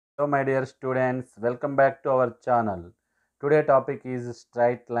Hello my dear students, welcome back to our channel. Today topic is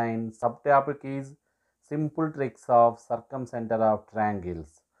straight line, subtopic is simple tricks of circumcenter of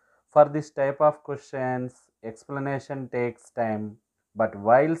triangles. For this type of questions, explanation takes time, but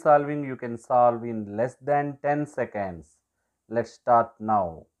while solving you can solve in less than 10 seconds. Let's start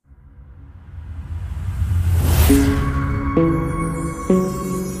now.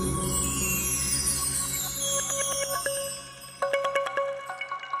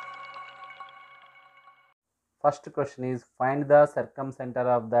 First question is find the circumcenter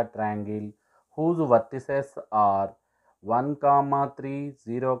of the triangle whose vertices are 1, 3,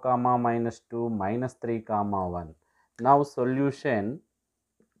 0, -2, -3, 1. Now solution,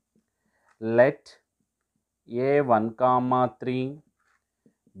 let A 1, 3,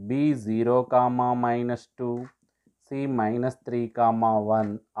 B 0, -2, C -3,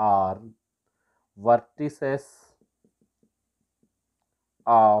 1 are vertices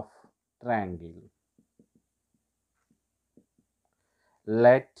of triangle.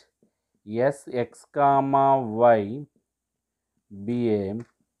 Let S x comma y be a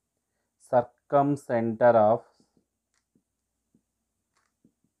circumcenter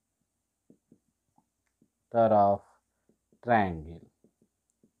of triangle.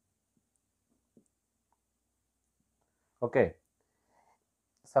 Okay,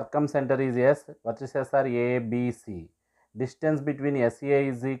 circumcenter is S, vertices are A, B, C. Distance between SA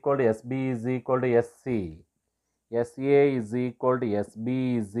is equal to SB is equal to SC. SA is equal to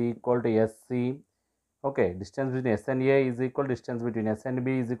SB is equal to SC. Okay, distance between S and A is equal to distance between S and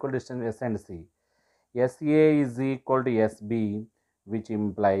B is equal to distance S and C. SA is equal to SB, which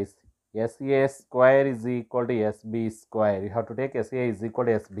implies SA square is equal to SB square. You have to take SA is equal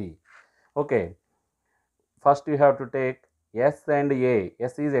to SB. Okay, first you have to take S and A.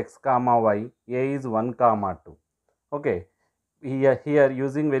 S is x comma y, A is 1, 2. Okay, here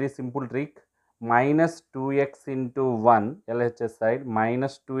using very simple trick, minus 2x into 1, LHS side,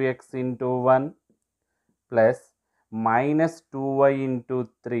 minus 2x into 1 plus minus 2y into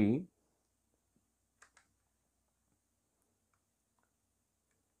 3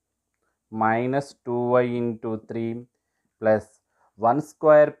 minus 2y into 3 plus 1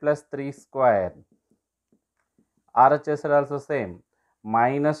 square plus 3 square. RHS are also same,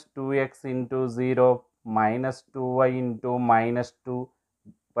 minus 2x into 0 minus 2y into minus 2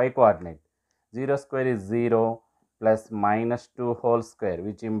 y coordinate. 0 square is 0 plus minus 2 whole square,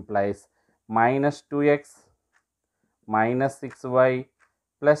 which implies minus 2x minus 6y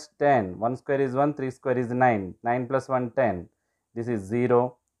plus 10. 1 square is 1, 3 square is 9. 9 plus 1, 10. This is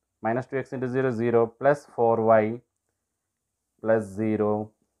 0. Minus 2x into 0, 0 plus 4y plus 0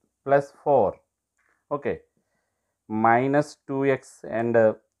 plus 4. Okay. Minus 2x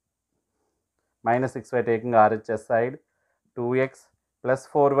and minus 6y taking RHS side. 2x plus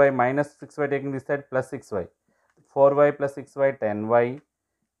 4y minus 6y taking this side plus 6y. 4y plus 6y 10y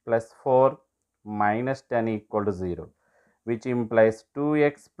plus 4 minus 10 equal to 0, which implies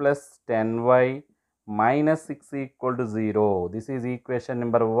 2x plus 10y minus 6 equal to 0. This is equation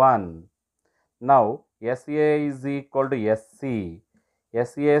number 1. Now SA is equal to SC.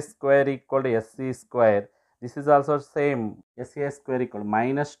 SA square equal to SC square. This is also same. SA square equal to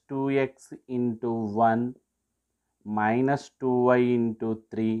minus 2x into 1 minus 2y into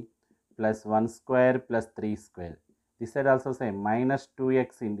 3 plus 1 square plus 3 square. This side also same, minus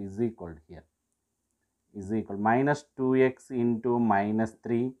 2x is equal here. Is equal minus 2x into minus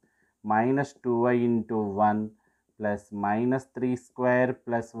 3 minus 2y into 1 plus minus 3 square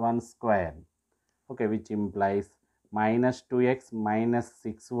plus 1 square. Okay, which implies minus 2x minus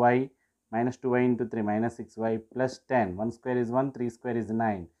 6y minus 2y into 3 minus 6y plus 10. 1 square is 1, 3 square is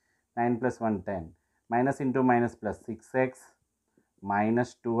 9. 9 plus 1, 10. Minus into minus plus 6x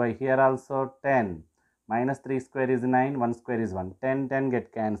minus 2y. Here also 10. Minus 3 square is 9. 1 square is 1. 10, 10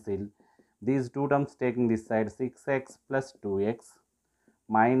 get cancelled. These two terms taking this side, 6x plus 2x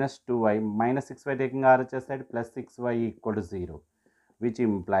minus 2y minus 6y taking RHS side plus 6y equal to 0, which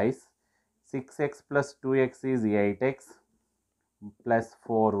implies 6x plus 2x is 8x plus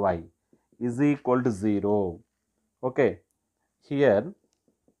 4y is equal to 0. Okay, here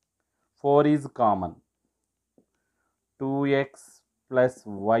 4 is common. 2x plus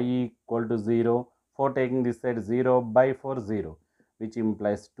y equal to 0. 4 taking this side, 0 by 4, 0. Which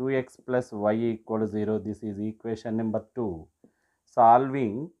implies 2x plus y equal to 0. This is equation number 2.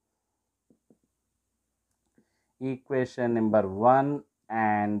 Solving equation number 1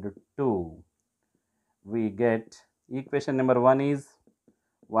 and 2, we get equation number 1 is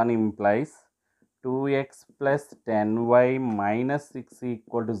 1 implies 2x plus 10y minus 6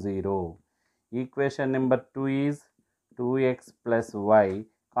 equal to 0. Equation number 2 is 2x plus y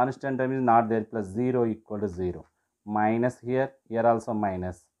constant term is not there, plus 0 equal to 0. Minus here also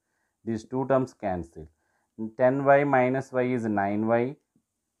minus. These two terms cancel. 10y minus y is 9y.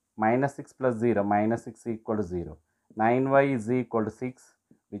 Minus 6 plus 0, minus 6 equal to 0. 9y is equal to 6,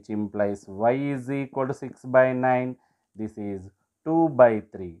 which implies y is equal to 6 by 9. This is 2 by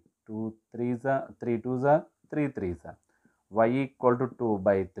 3. 2 3s are 3 2s are 3 3s are. Y equal to 2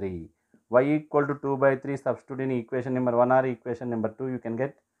 by 3. Y equal to 2 by 3, substitute in equation number 1 or equation number 2, you can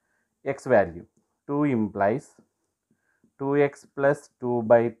get x value. 2 implies 2x plus 2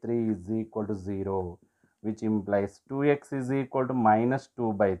 by 3 is equal to 0, which implies 2x is equal to minus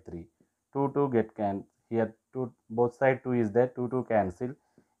 2 by 3. 2 get cancel. Here both side 2 is there, 2 cancel.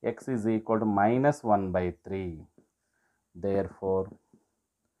 X is equal to minus 1 by 3. Therefore,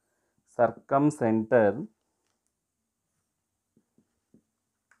 circumcenter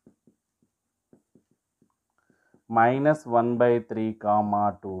minus 1 by 3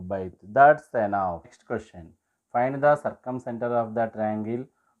 comma 2 by 3. That's enough. Next question. Find the circumcenter of the triangle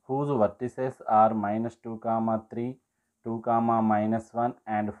whose vertices are minus 2 comma 3, 2 comma minus 1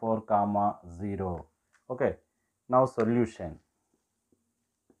 and 4 comma 0. Okay. Now solution.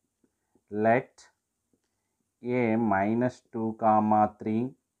 Let A minus 2 comma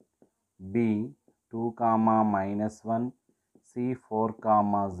 3, B 2 comma minus 1, C 4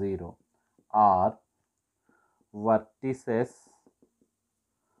 comma 0 are vertices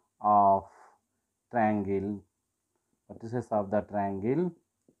of triangle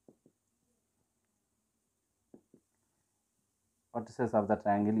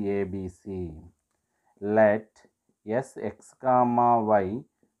ABC. Let Sx comma y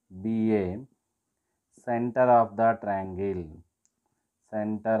be a center of the triangle.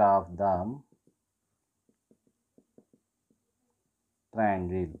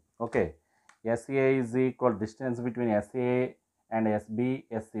 Okay. SA is equal, distance between SA and SB,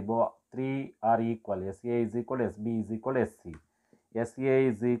 SC, both 3 are equal. SA is equal to SB is equal to SC. SA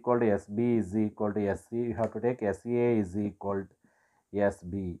is equal to SB is equal to SC. You have to take SA is equal to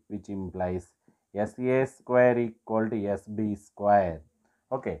SB, which implies SA square equal to SB square.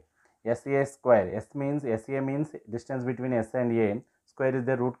 Okay. SA square. SA means distance between S and A. Square is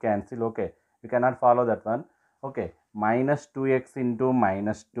the root cancel. Okay. We cannot follow that one. Okay. Minus 2x into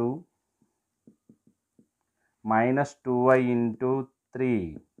minus 2. Minus 2y into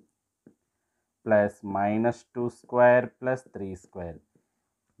 3 plus minus 2 square plus 3 square.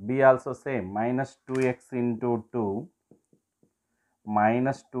 B also same, minus 2x into 2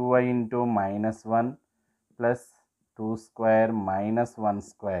 minus 2y into minus 1 plus 2 square minus 1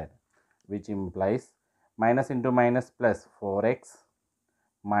 square, which implies minus into minus plus 4x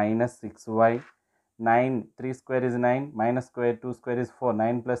minus 6y. 9, 3 square is 9, minus square 2 square is 4,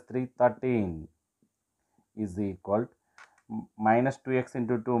 9 plus 3 13 is equal minus 2x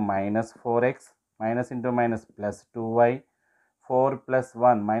into 2 minus 4x, minus into minus plus 2y, 4 plus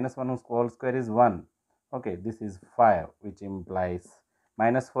 1, minus 1 whole square is 1. Okay, this is 5, which implies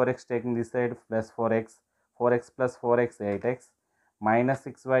minus 4x taking this side plus 4x, 4x plus 4x 8x, minus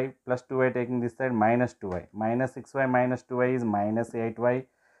 6y plus 2y taking this side minus 2y, minus 6y minus 2y is minus 8y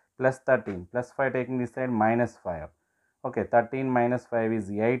plus 13, plus 5 taking this side minus 5. Okay, 13 minus 5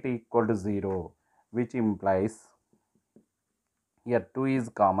 is 8 equal to 0, which implies here 2 is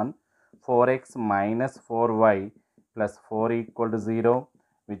common, 4x minus 4y plus 4 equal to 0,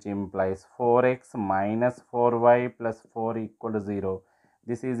 which implies 4x minus 4y plus 4 equal to 0.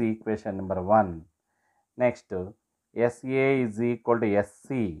 This is equation number 1. Next, SA is equal to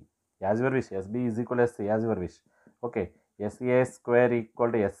SC, as your wish. SB is equal to SC, as your wish. Okay, SA square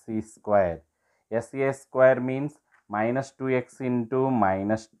equal to SC square. SA square means minus 2x into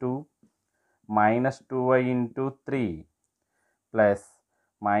minus 2 minus 2y into 3 plus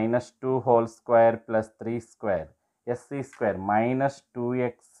minus 2 whole square plus 3 square. SC square minus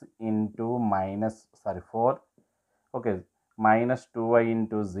 2x into 4. Okay, minus 2y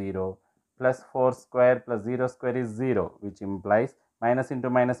into 0 plus 4 square plus 0 square is 0, which implies minus into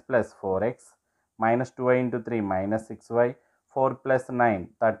minus plus 4x minus 2y into 3 minus 6y. 4 plus 9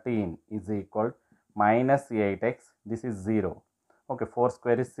 13 is equal minus 8x. This is 0. Okay, 4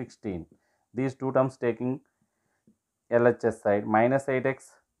 square is 16. These two terms taking LHS side, minus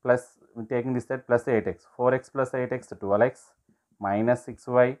 8x plus taking this side plus 8x, 4x plus 8x 12x minus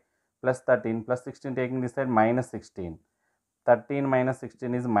 6y plus 13 plus 16 taking this side minus 16. 13 minus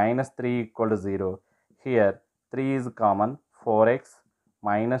 16 is minus 3 equal to 0. Here 3 is common, 4x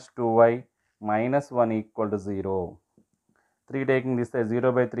minus 2y minus 1 equal to 0. 3 taking this side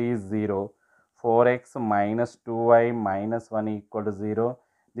 0 by 3 is 0. 4x minus 2y minus 1 equal to 0.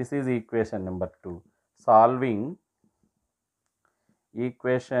 This is equation number 2. Solving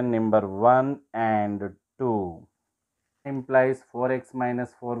equation number 1 and 2. Implies 4x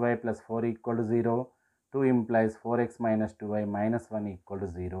minus 4y plus 4 equal to 0. 2 implies 4x minus 2y minus 1 equal to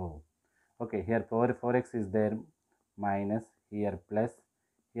 0. Okay, here 4x is there, minus, here plus,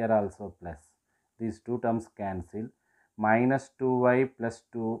 here also plus. These two terms cancel. Minus 2y plus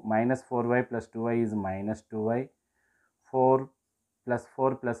 2 minus 4y plus 2y is minus 2y. 4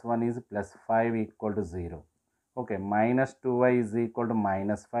 plus 1 is plus 5 equal to 0. Okay, minus 2y is equal to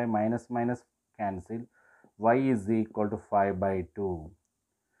minus 5, minus minus cancel. Y is equal to 5 by 2.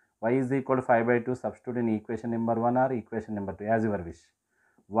 Y is equal to 5 by 2, substitute in equation number 1 or equation number 2 as your wish.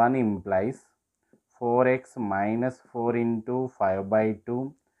 1 implies 4x minus 4 into 5 by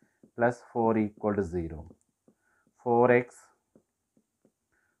 2 plus 4 equal to 0. 4x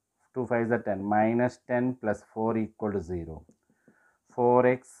 2 5 is 10, minus 10 plus 4 equal to 0.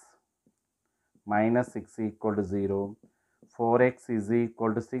 4x minus 6 equal to 0. 4x is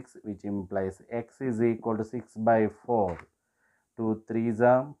equal to 6, which implies x is equal to 6 by 4. 2 3s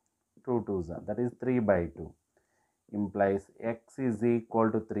are 2 2s are, that is 3 by 2. Implies x is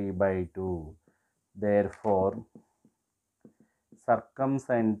equal to 3 by 2. Therefore,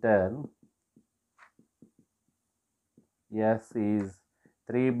 circumcenter S is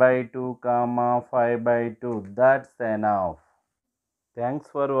 3 by 2 comma 5 by 2. That's enough. Thanks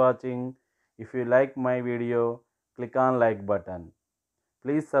for watching. If you like my video, click on like button.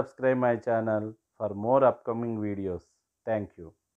 Please subscribe my channel for more upcoming videos. Thank you.